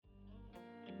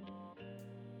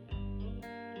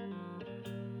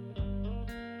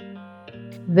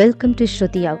Welcome to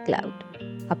Shruti Out Loud,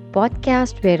 a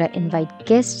podcast where I invite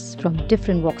guests from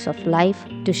different walks of life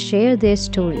to share their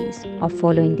stories of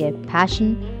following their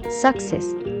passion, success,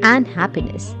 and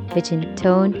happiness, which in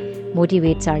turn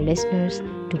motivates our listeners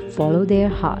to follow their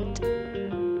heart.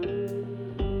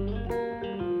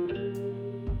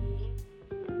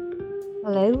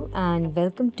 Hello, and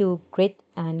welcome to Grit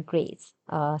and Grace,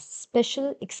 a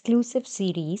special exclusive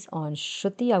series on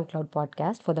Shruti Out Loud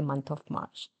podcast for the month of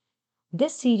March.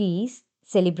 This series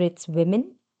celebrates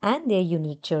women and their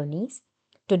unique journeys.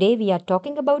 Today, we are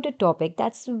talking about a topic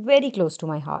that's very close to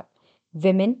my heart: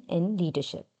 women in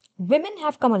leadership. Women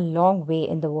have come a long way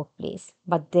in the workplace,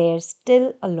 but there's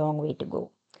still a long way to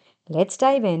go. Let's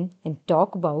dive in and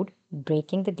talk about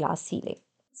breaking the glass ceiling.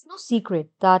 It's no secret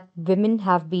that women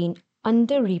have been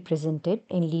underrepresented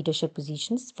in leadership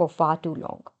positions for far too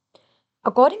long.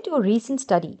 According to a recent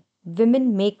study,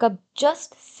 women make up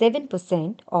just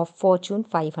 7% of Fortune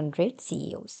 500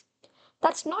 CEOs.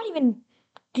 That's not even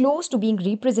close to being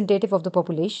representative of the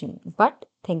population, but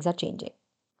things are changing.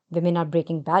 Women are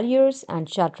breaking barriers and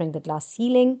shattering the glass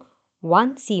ceiling,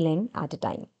 one ceiling at a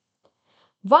time.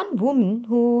 One woman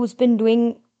who's been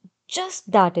doing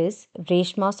just that is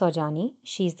Reshma Saujani.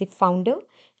 She's the founder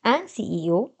and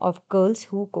CEO of Girls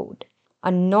Who Code,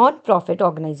 a non-profit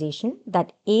organization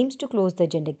that aims to close the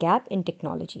gender gap in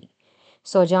technology.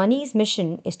 Saujani's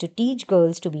mission is to teach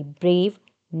girls to be brave,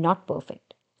 not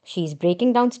perfect. She's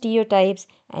breaking down stereotypes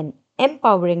and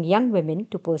empowering young women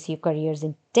to pursue careers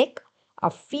in tech, a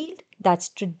field that's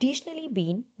traditionally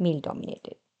been male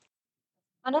dominated.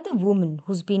 Another woman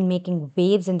who's been making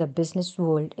waves in the business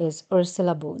world is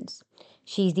Ursula Bones.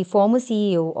 She's the former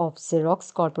CEO of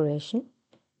Xerox Corporation,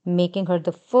 making her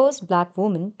the first black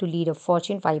woman to lead a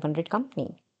Fortune 500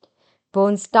 company.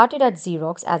 Bones started at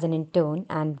Xerox as an intern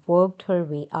and worked her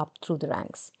way up through the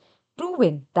ranks,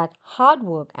 proving that hard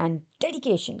work and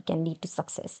dedication can lead to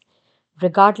success,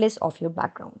 regardless of your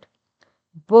background.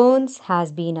 Burns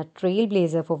has been a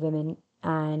trailblazer for women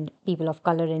and people of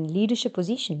color in leadership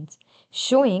positions,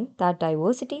 showing that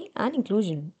diversity and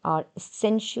inclusion are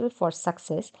essential for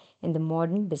success in the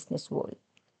modern business world.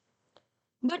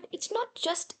 But it's not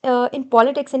just in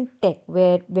politics and tech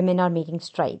where women are making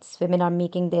strides. Women are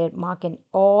making their mark in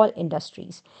all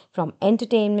industries, from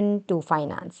entertainment to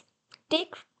finance.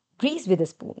 Take Reese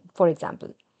Witherspoon, for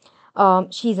example.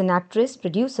 She's an actress,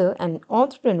 producer, and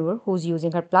entrepreneur who's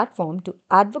using her platform to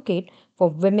advocate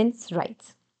for women's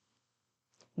rights.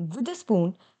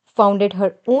 Witherspoon founded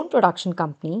her own production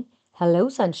company, Hello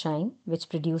Sunshine, which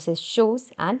produces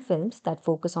shows and films that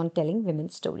focus on telling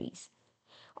women's stories.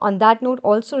 On that note,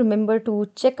 also remember to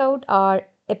check out our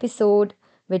episode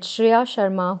with Shreya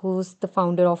Sharma, who's the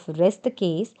founder of Rest the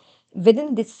Case,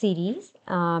 within this series,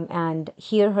 and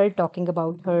hear her talking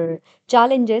about her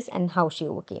challenges and how she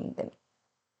overcame them.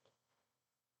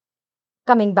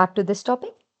 Coming back to this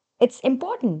topic, it's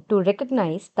important to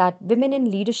recognize that women in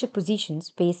leadership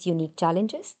positions face unique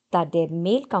challenges that their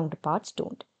male counterparts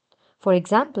don't. For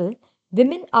example,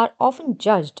 women are often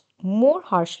judged more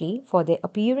harshly for their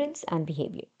appearance and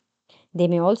behavior. They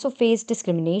may also face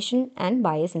discrimination and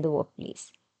bias in the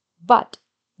workplace. But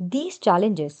these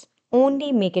challenges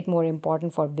only make it more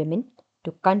important for women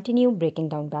to continue breaking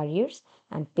down barriers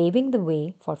and paving the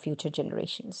way for future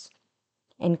generations.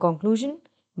 In conclusion,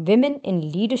 women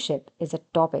in leadership is a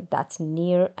topic that's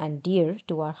near and dear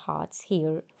to our hearts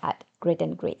here at Grit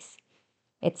and Grace.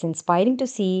 It's inspiring to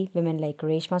see women like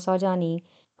Reshma Saujani,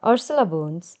 Ursula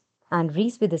Burns, and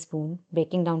Reese Witherspoon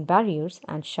breaking down barriers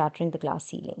and shattering the glass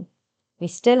ceiling. We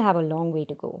still have a long way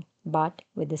to go, but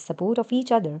with the support of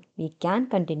each other, we can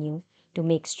continue to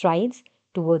make strides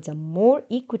towards a more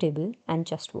equitable and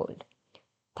just world.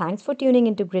 Thanks for tuning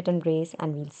into Grit and Grace,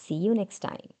 and we'll see you next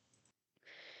time.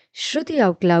 Shruti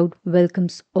Out Loud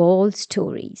welcomes all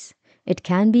stories. It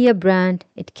can be a brand,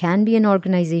 it can be an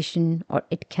organization, or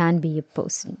it can be a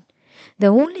person. The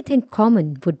only thing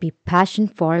common would be passion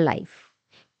for life.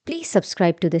 Please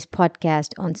subscribe to this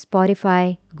podcast on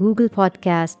Spotify, Google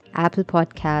Podcast, Apple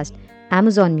Podcast,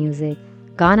 Amazon Music,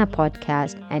 Ghana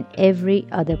Podcast, and every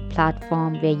other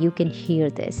platform where you can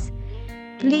hear this.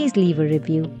 Please leave a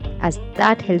review as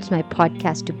that helps my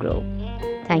podcast to grow.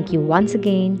 Thank you once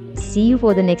again. See you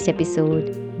for the next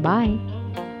episode. Bye.